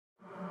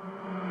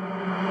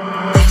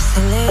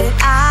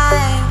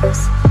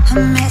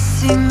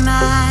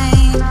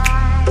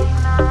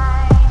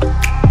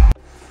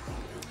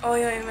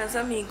Oi, meus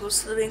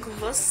amigos, tudo bem com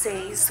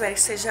vocês? Espero que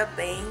esteja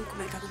bem,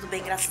 comigo tá tudo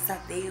bem, graças a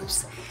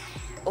Deus.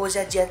 Hoje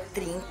é dia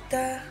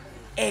 30,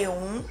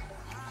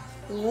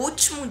 o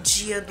último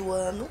dia do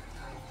ano.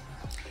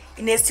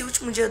 E nesse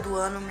último dia do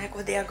ano, me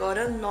acordei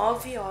agora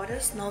 9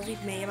 horas,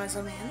 9h30 mais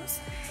ou menos.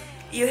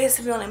 E eu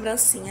recebi uma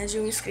lembrancinha de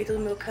um inscrito do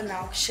meu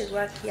canal que chegou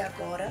aqui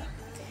agora.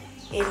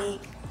 Ele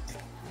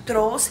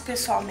trouxe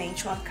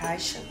pessoalmente uma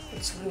caixa,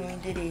 ele subiu o meu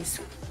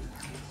endereço.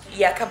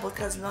 E acabou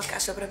trazendo uma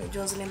caixa pra mim de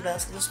umas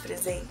lembranças dos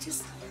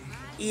presentes.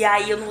 E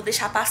aí eu não vou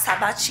deixar passar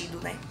batido,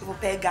 né? Eu vou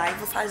pegar e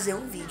vou fazer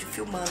um vídeo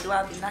filmando eu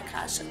abrindo a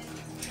caixa.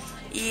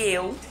 E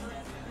eu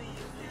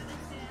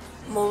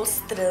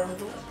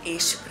mostrando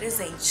este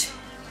presente.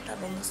 Tá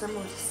bom, meus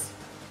amores?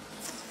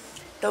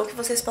 Então que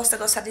vocês possam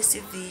gostar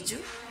desse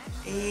vídeo.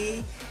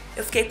 E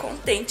eu fiquei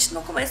contente.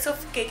 No começo eu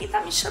fiquei, quem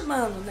tá me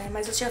chamando, né?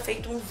 Mas eu tinha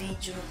feito um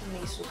vídeo no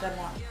começo do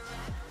canal.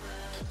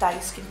 Que tá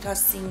escrito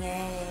assim,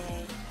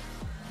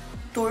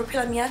 tour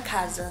pela minha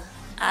casa.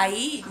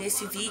 Aí,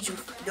 nesse vídeo,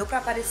 deu pra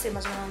aparecer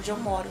mais ou menos onde eu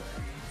moro.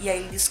 E aí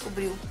ele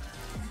descobriu.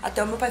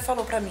 Até o meu pai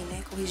falou pra mim,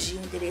 né? Corrigir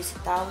o endereço e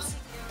tal.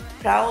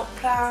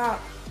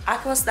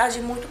 Aqui é uma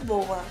cidade muito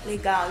boa,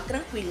 legal e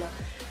tranquila.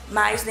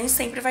 Mas nem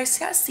sempre vai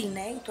ser assim,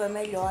 né? Então é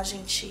melhor a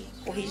gente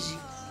corrigir.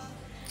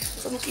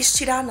 Eu não quis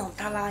tirar não,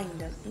 tá lá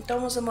ainda. Então,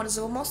 meus amores,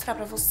 eu vou mostrar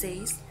pra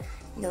vocês.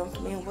 Ainda não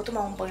tomei, eu vou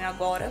tomar um banho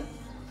agora.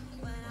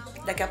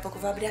 Daqui a pouco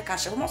eu vou abrir a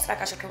caixa. Eu vou mostrar a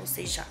caixa pra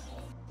vocês já.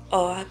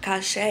 Ó, a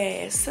caixa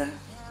é essa.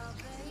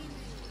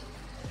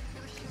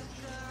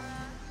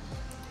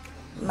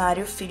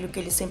 Mário Filho, que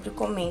ele sempre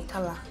comenta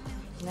lá,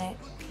 né?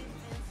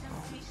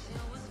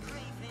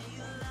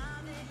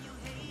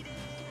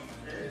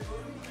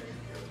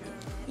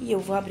 E eu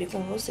vou abrir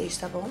com vocês,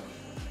 tá bom?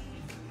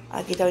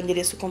 Aqui tá o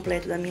endereço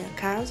completo da minha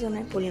casa,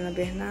 né? Paulina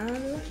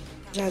Bernardo,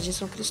 Jardim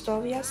São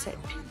Cristóvão e a CEP.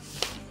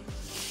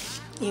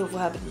 E eu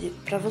vou abrir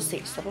pra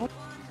vocês, tá bom?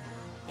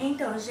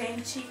 Então,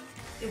 gente,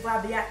 eu vou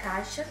abrir a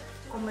caixa.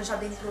 Como eu já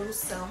dei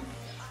introdução,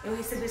 eu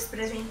recebi esse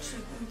presente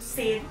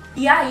cedo.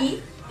 E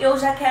aí, eu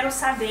já quero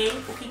saber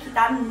o que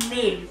tá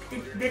nele,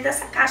 dentro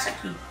dessa caixa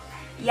aqui.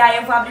 E aí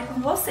eu vou abrir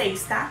com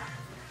vocês, tá?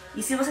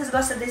 E se vocês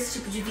gostam desse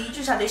tipo de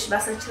vídeo, já deixe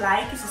bastante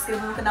like, se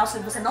inscreva no canal se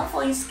você não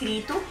for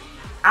inscrito.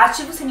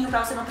 Ative o sininho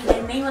pra você não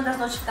perder nenhuma das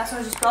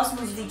notificações dos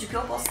próximos vídeos que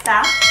eu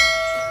postar.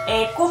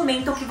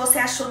 Comenta o que você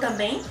achou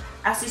também.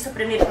 Assista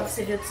primeiro pra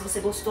você ver se você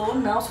gostou ou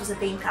não, se você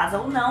tem em casa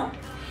ou não.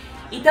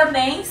 E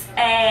também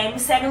me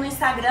segue no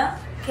Instagram,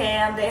 que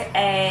é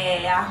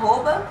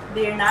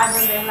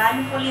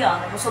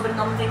 @Bernardo_Poliana. O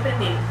sobrenome vem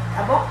primeiro,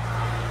 tá bom?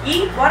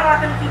 E bora lá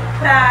pra que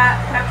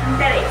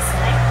interessa,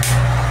 né?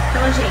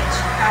 Então, gente,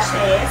 a caixa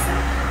é essa.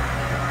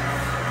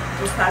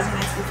 Os quase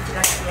mais que eu vou tirar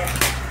aqui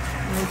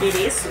o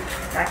endereço.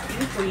 Tá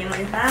aqui, Poliana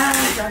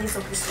Bernardo, Jardim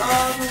São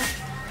Cristóvão.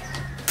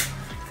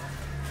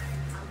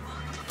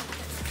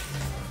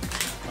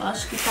 Eu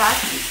acho que tá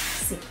aqui,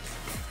 sim.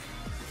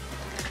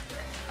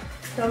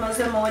 Então, meus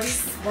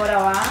amores, bora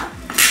lá.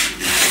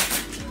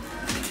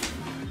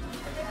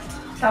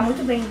 Tá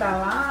muito bem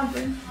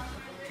embalado.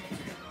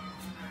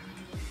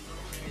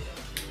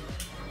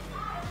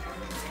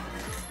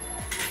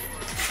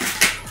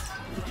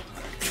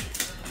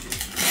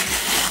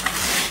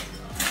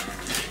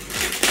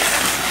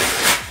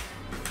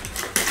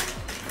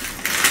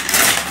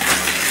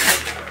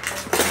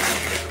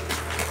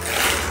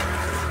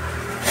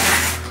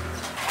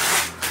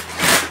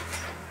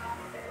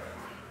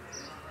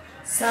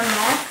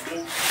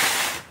 Sanofi.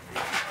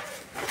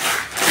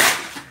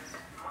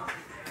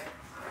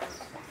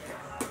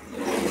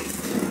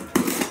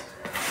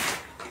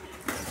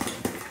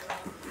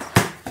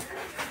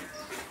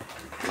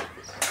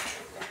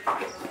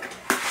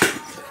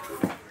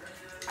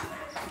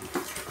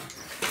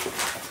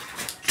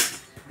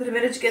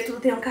 Primeiro de que tudo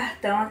tem um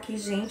cartão aqui,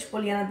 gente.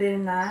 Poliana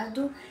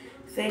Bernardo.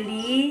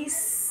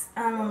 Feliz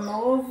Ano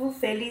Novo,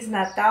 Feliz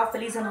Natal,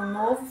 Feliz Ano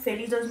Novo,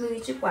 Feliz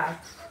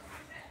 2024.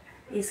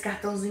 Esse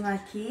cartãozinho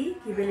aqui,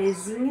 que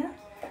belezinha.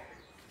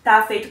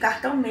 Tá feito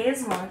cartão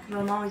mesmo, ó, com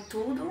meu nome e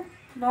tudo.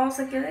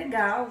 Nossa, que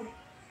legal.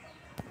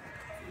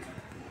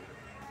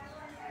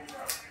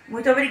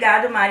 Muito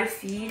obrigado, Mário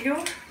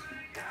Filho.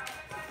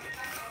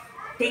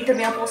 Tem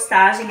também a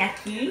postagem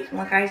aqui,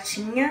 uma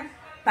cartinha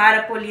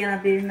para Poliana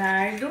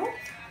Bernardo.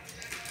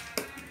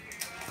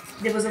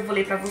 Depois eu vou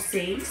ler pra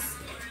vocês.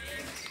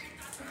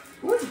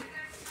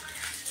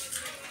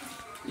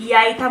 E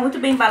aí tá muito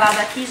bem embalado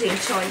aqui,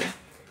 gente, olha.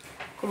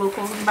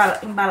 Colocou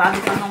embalado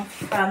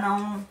pra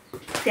não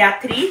ter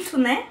atrito,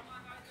 né?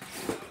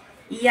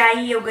 E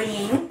aí eu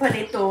ganhei um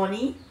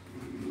panetone,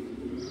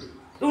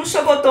 um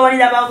chocotone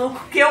da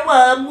Balduco, que eu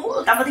amo.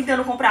 Eu tava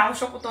tentando comprar um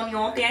chocotone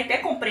ontem, até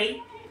comprei.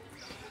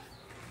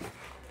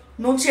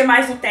 Não tinha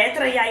mais no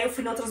Tetra, e aí eu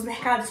fui em outros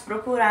mercados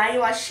procurar e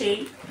eu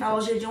achei. Na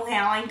loja de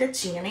R$1 ainda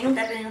tinha. Nem no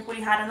Tetra, nem no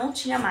Curihara não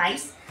tinha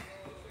mais.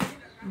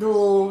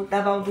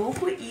 Da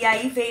Balduco, e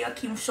aí veio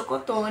aqui um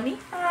chocotone.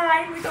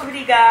 Ai, muito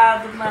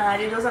obrigado,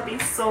 Mário, Deus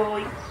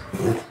abençoe.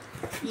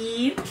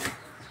 E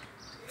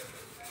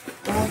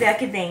Vamos ver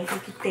aqui dentro o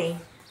que tem.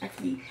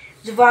 Aqui.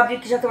 Eu vou abrir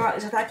que já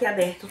tá aqui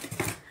aberto.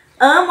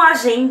 Amo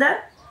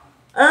agenda.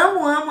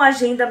 Amo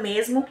agenda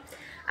mesmo.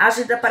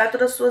 Agenda para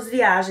todas as suas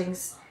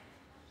viagens.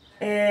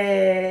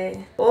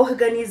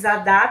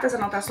 Organizar datas,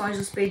 anotações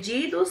dos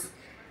pedidos.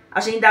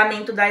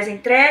 Agendamento das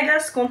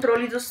entregas.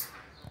 Controle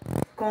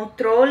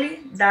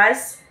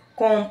das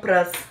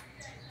compras.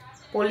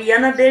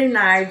 Poliana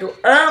Bernardo.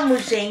 Amo,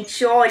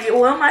 gente. Olha,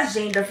 eu amo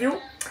agenda,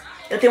 viu?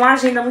 Eu tenho uma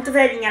agenda muito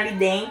velhinha ali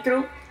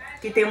dentro,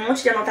 que tem um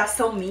monte de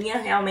anotação minha,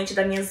 realmente,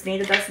 das minhas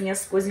vendas, das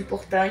minhas coisas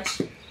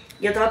importantes.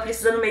 E eu tava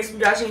precisando mesmo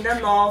de agenda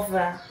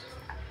nova,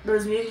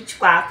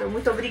 2024.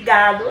 Muito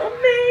obrigado.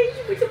 Amei,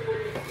 muito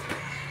bonito.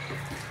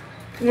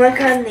 Uma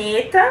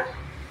caneta.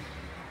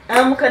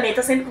 Amo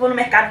caneta, sempre que vou no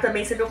mercado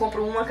também, sempre eu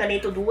compro uma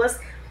caneta ou duas.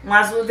 Uma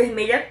azul e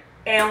vermelha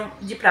é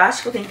de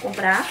plástico, eu tenho que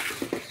comprar.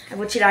 Eu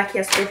vou tirar aqui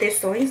as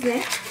proteções,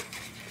 né?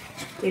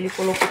 Ele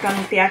colocou pra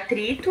não ter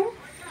atrito.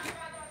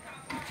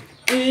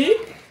 E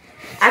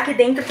aqui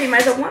dentro tem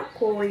mais alguma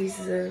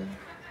coisa.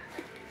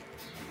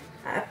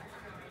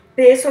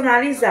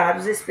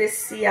 Personalizados,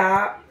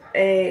 especial,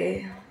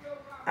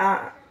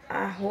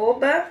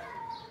 arroba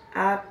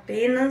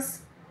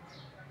apenas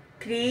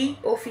CRI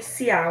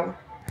oficial.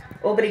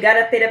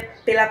 Obrigada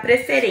pela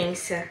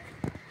preferência.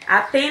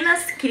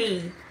 Apenas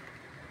CRI.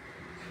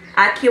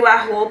 Aqui o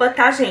arroba,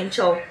 tá, gente,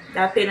 ó.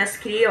 Da apenas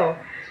CRI, ó.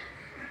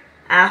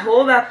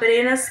 Arroba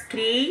apenas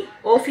CRI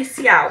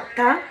oficial,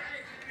 tá?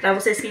 Pra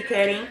vocês que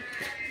querem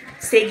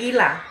seguir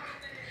lá.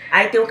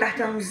 Aí tem o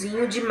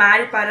cartãozinho de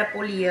Mário para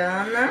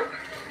Poliana.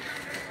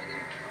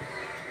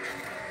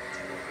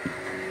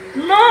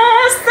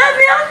 Nossa,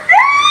 meu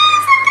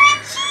Deus,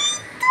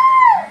 acredito!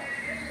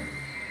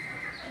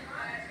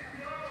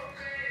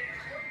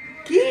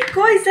 Que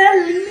coisa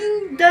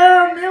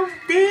linda, meu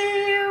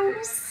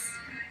Deus!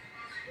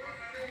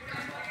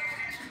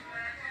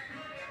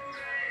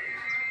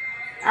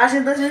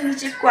 Agenda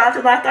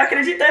 2024, não tô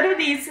acreditando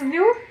nisso,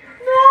 viu?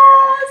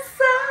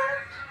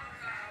 Nossa!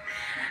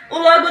 O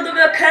logo do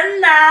meu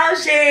canal,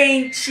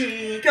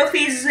 gente! Que eu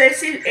fiz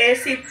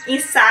esse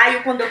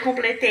ensaio quando eu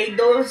completei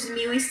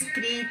 2.000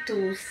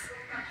 inscritos.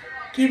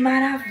 Que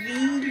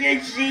maravilha,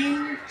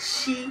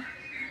 gente!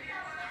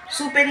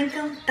 Super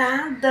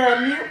encantada,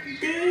 meu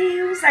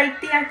Deus! Aí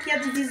tem aqui a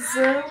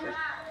divisão.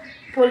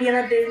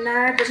 Poliana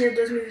Bernardo, agenda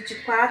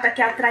 2024.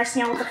 Aqui atrás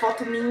tem a outra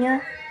foto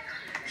minha.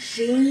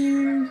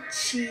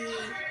 Gente!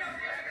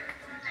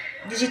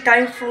 Digital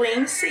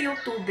influencer e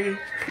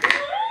youtuber.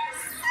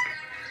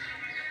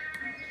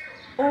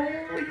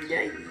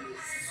 Olha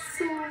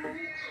isso!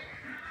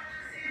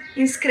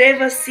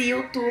 Inscreva-se,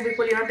 YouTube,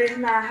 Poliana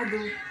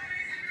Bernardo.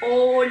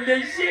 Olha,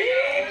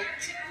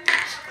 gente!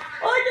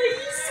 Olha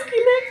isso, que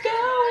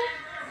legal!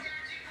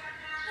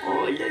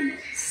 Olha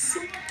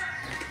isso!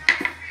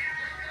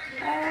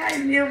 Ai,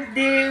 meu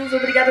Deus!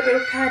 Obrigada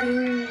pelo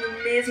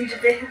carinho, mesmo, de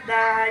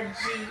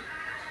verdade.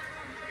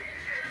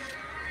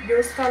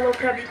 Deus falou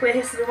pra mim que eu ia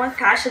receber uma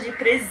caixa de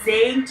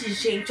presente,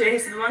 gente. Eu ia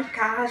receber uma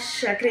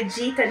caixa,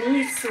 acredita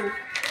nisso?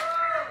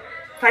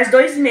 Faz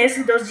 2 meses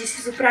que Deus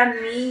disse isso pra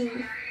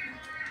mim.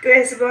 Que eu ia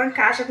receber uma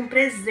caixa com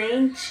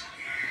presente.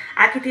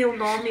 Aqui tem o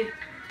nome.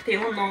 Tem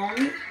o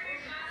nome.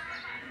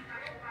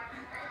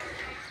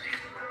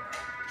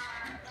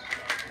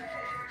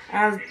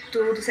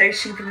 Tudo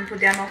certinho pra eu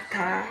poder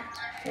anotar.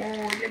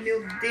 Olha,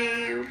 meu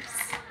Deus.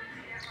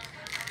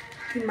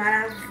 Que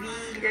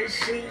maravilha,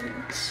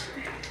 gente.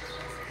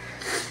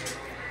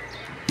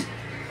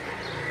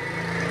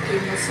 Fiquei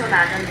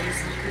emocionada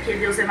mesmo. Porque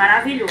Deus é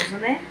maravilhoso,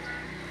 né?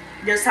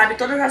 Deus sabe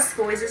todas as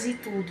coisas e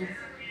tudo.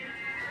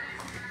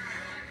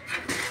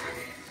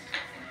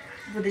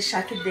 Vou deixar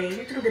aqui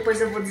dentro. Depois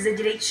eu vou dizer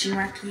direitinho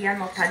aqui,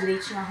 anotar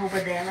direitinho a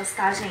arroba delas,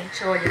 tá,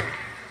 gente? Olha.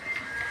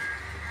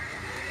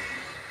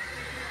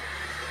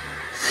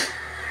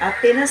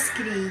 Apenas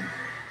CRI.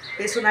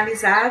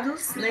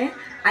 Personalizados, né?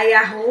 Aí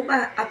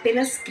arroba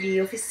apenas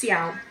CRI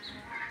oficial.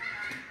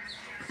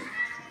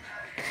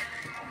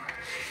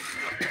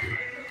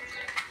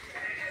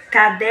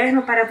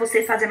 Caderno para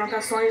você fazer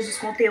anotações dos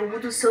conteúdos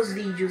dos seus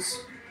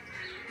vídeos.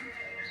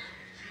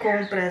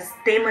 Compras,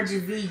 tema de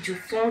vídeo,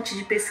 fonte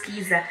de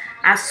pesquisa,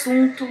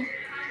 assunto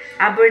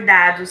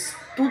abordados.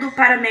 Tudo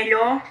para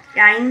melhor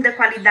ainda a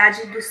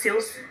qualidade dos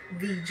seus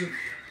vídeos.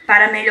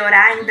 Para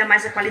melhorar ainda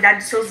mais a qualidade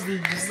dos seus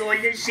vídeos.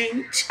 Olha,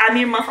 gente, a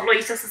minha irmã falou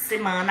isso essa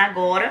semana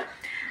agora.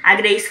 A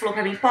Grace falou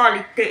pra mim,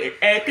 Polly,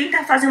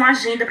 tenta fazer uma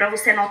agenda pra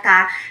você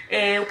anotar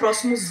os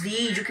próximos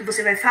vídeos que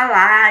você vai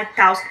falar e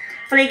tal.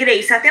 Falei,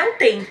 Grace, até eu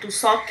tento,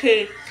 só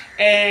que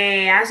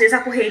às vezes a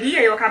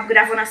correria eu acabo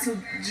gravando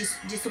assim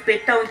de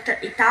supetão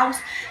e tal.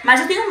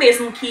 Mas eu tenho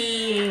mesmo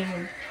que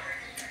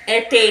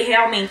ter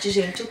realmente,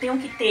 gente, eu tenho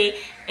que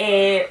ter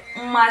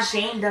uma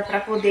agenda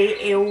pra poder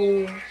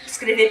eu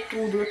escrever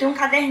tudo. Eu tenho um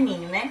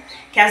caderninho, né?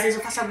 Que às vezes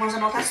eu faço algumas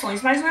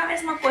anotações, mas não é a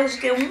mesma coisa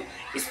de ter um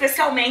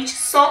especialmente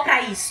só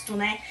pra isto,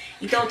 né?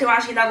 Então eu tenho uma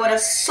agenda agora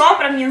só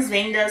pra minhas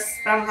vendas,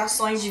 pra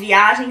anotações de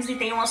viagens, e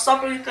tenho uma só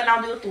pro canal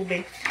do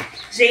YouTube.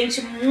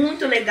 Gente,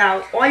 muito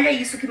legal. Olha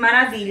isso, que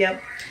maravilha.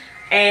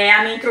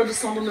 a minha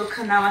introdução do meu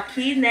canal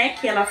aqui, né,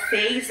 que ela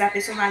fez, a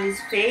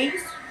Personalize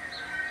fez.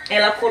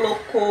 Ela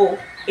colocou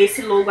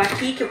esse logo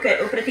aqui, que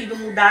eu pretendo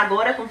mudar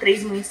agora com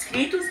 3.000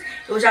 inscritos.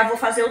 Eu já vou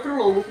fazer outro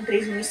logo com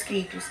 3.000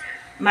 inscritos.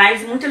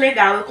 Mas muito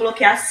legal, eu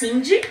coloquei a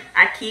Cindy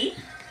aqui.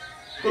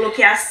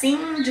 Coloquei a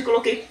Cindy,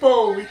 coloquei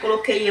Paul e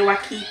coloquei eu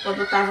aqui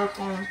quando eu tava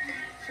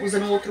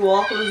usando outro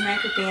óculos, né,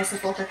 que eu tenho essa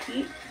foto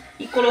aqui.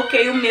 E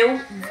coloquei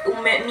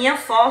minha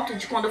foto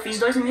de quando eu fiz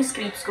 2.000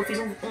 inscritos, que eu fiz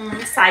um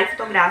ensaio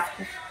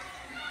fotográfico.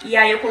 E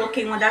aí eu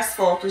coloquei uma das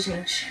fotos,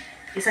 gente.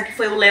 Esse aqui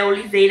foi o Léo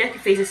Oliveira, que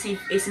fez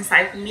esse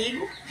ensaio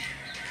comigo.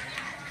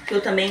 Que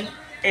eu também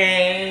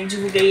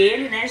divulguei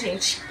ele, né,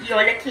 gente? E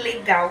olha que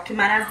legal, que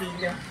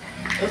maravilha.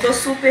 Eu tô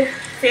super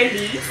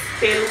feliz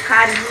pelo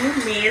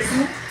carinho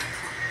mesmo.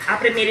 A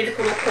primeira ele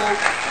colocou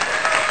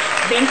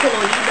bem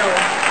colorida,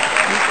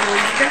 ó. Bem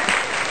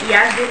colorida. E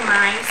as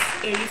demais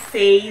ele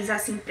fez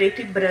assim,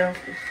 preto e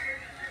branco.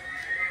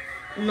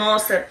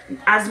 Nossa,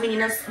 as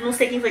meninas, não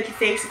sei quem foi que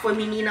fez, se foi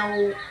menina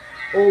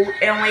ou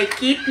é uma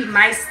equipe,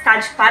 mas tá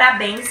de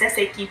parabéns essa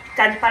equipe,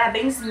 tá de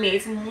parabéns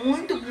mesmo,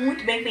 muito,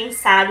 muito bem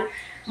pensado,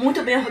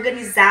 muito bem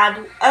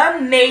organizado,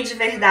 amei de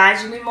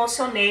verdade, me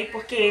emocionei,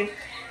 porque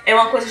é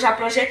uma coisa já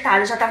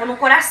projetada, já tava no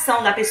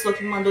coração da pessoa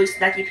que me mandou isso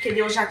daqui, porque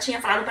Deus já tinha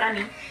falado pra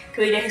mim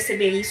que eu iria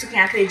receber isso, quem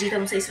acredita,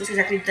 não sei se vocês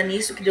acreditam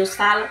nisso, que Deus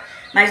fala,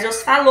 mas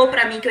Deus falou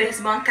pra mim que eu ia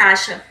receber uma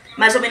caixa,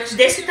 mais ou menos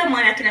desse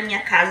tamanho aqui na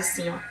minha casa,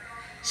 assim, ó.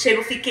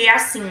 Chego, fiquei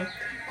assim.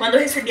 Quando eu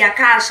recebi a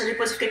caixa,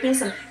 depois eu fiquei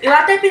pensando. Eu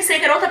até pensei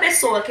que era outra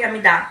pessoa que ia me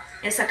dar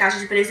essa caixa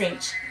de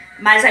presente.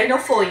 Mas aí não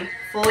foi.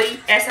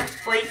 Foi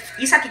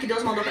isso aqui que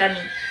Deus mandou pra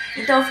mim.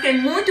 Então eu fiquei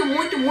muito,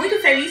 muito,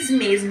 muito feliz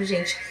mesmo,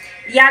 gente.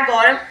 E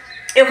agora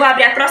eu vou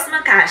abrir a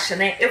próxima caixa,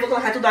 né? Eu vou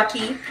colocar tudo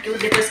aqui, porque eu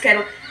depois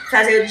quero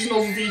fazer de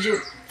novo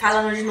vídeo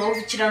falando de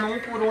novo, tirando um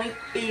por um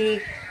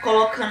e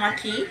colocando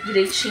aqui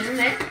direitinho,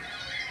 né?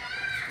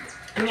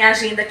 A minha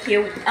agenda que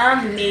eu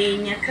amei,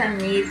 minha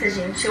caneta,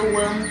 gente, eu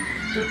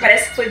amo.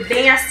 Parece que foi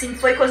bem assim,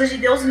 foi coisa de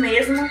Deus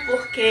mesmo,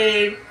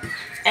 porque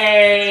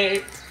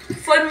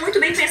foi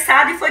muito bem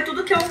pensado e foi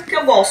tudo que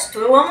eu gosto.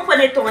 Eu amo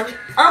panetone,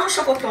 amo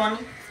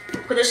chocotone.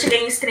 Quando eu cheguei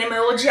em Extrema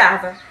eu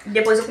odiava.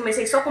 Depois eu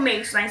comecei só a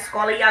comer isso na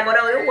escola e agora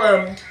eu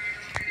amo.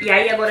 E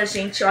aí agora,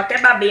 gente, eu até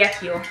babei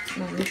aqui, ó,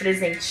 no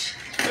presente.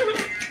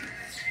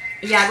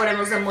 E agora,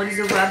 meus amores,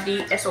 eu vou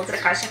abrir essa outra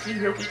caixa aqui e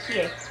ver o que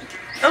é.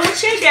 Eu não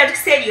tinha ideia do que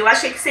seria, eu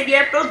achei que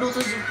seria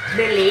produtos de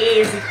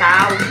beleza e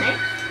tal,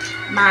 né?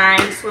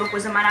 Mas foi uma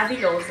coisa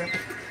maravilhosa.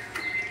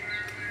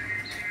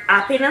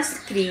 Apenas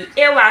Cri,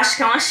 eu acho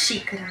que é uma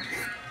xícara.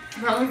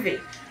 Vamos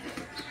ver.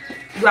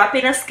 Do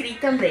Apenas Cri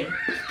também.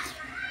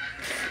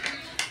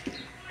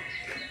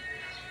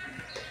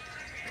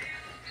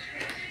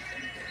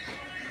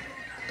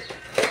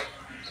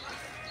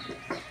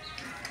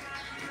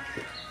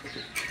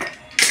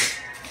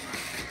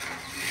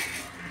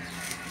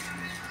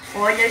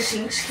 Olha,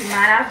 gente, que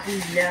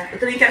maravilha. Eu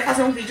também quero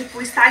fazer um vídeo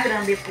pro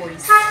Instagram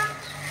depois.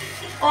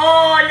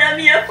 Olha a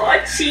minha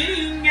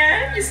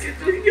fotinha.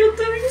 Inscrito no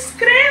YouTube,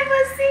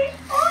 inscreva-se.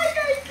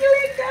 Olha, que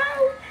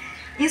legal.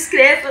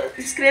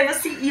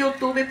 Inscreva-se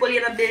YouTube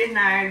Poliana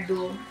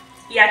Bernardo.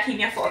 E aqui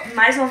minha foto,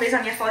 mais uma vez a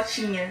minha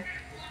fotinha.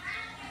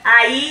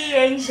 Aí,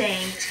 hein,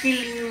 gente, que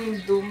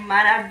lindo,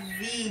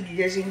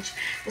 maravilha, gente.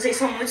 Vocês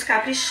são muito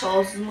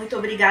caprichosos, muito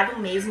obrigado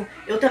mesmo.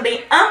 Eu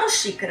também amo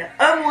xícara,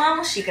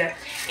 amo xícara.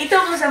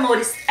 Então, meus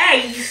amores, é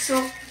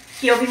isso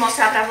que eu vim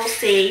mostrar pra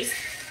vocês.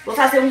 Vou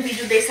fazer um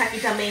vídeo desse aqui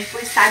também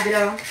pro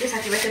Instagram, esse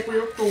aqui vai ser pro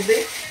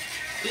YouTube.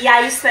 E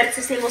aí, espero que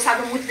vocês tenham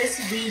gostado muito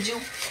desse vídeo.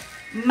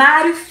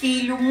 Mário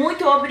Filho,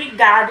 muito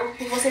obrigado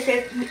por você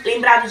ter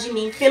lembrado de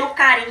mim, pelo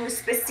carinho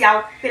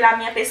especial pela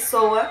minha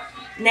pessoa,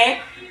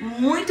 né?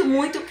 Muito,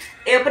 muito.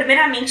 Eu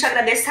primeiramente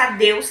agradeço a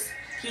Deus,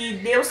 que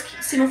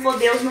se não for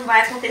Deus não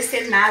vai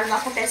acontecer nada, não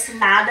acontece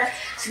nada.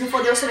 Se não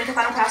for Deus também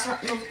tocar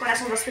no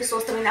coração das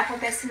pessoas também não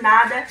acontece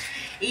nada.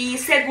 E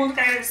segundo,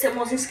 quero agradecer os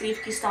meus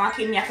inscritos que estão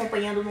aqui me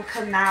acompanhando no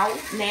canal,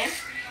 né?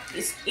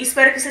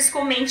 Espero que vocês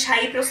comentem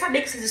aí pra eu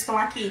saber que vocês estão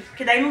aqui,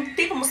 porque daí não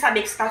tem como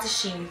saber que você tá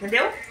assistindo,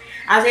 entendeu?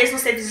 Às vezes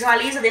você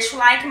visualiza, deixa o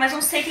like, mas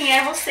não sei quem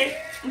é você.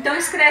 Então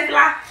escreve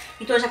lá.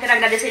 Então eu já quero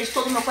agradecer de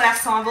todo o meu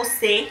coração a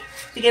você.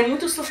 Fiquei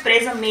muito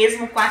surpresa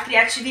mesmo com a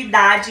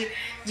criatividade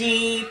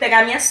de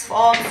pegar minhas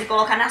fotos e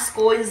colocar nas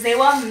coisas.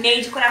 Eu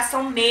amei de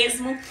coração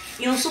mesmo.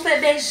 E um super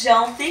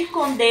beijão. Fique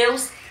com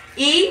Deus.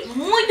 E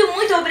muito,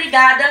 muito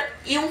obrigada.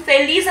 E um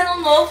feliz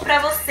ano novo pra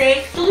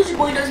você. Tudo de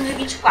bom em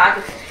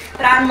 2024.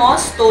 Pra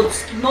nós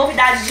todos. Que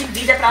novidade de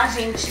vida pra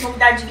gente.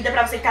 Novidade de vida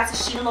pra você que tá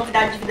assistindo.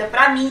 Novidade de vida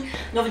pra mim.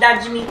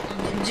 Novidade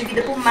de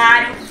vida pro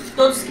Mário.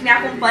 Todos que me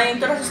acompanham.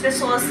 Todas as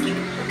pessoas que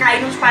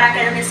caíram de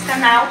paraquedas nesse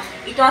canal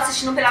e estão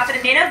assistindo pela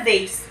primeira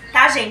vez.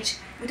 Tá, gente?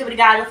 Muito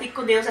obrigada. Fique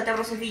com Deus. Até o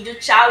próximo vídeo.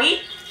 Tchau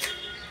e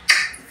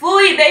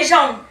fui.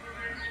 Beijão.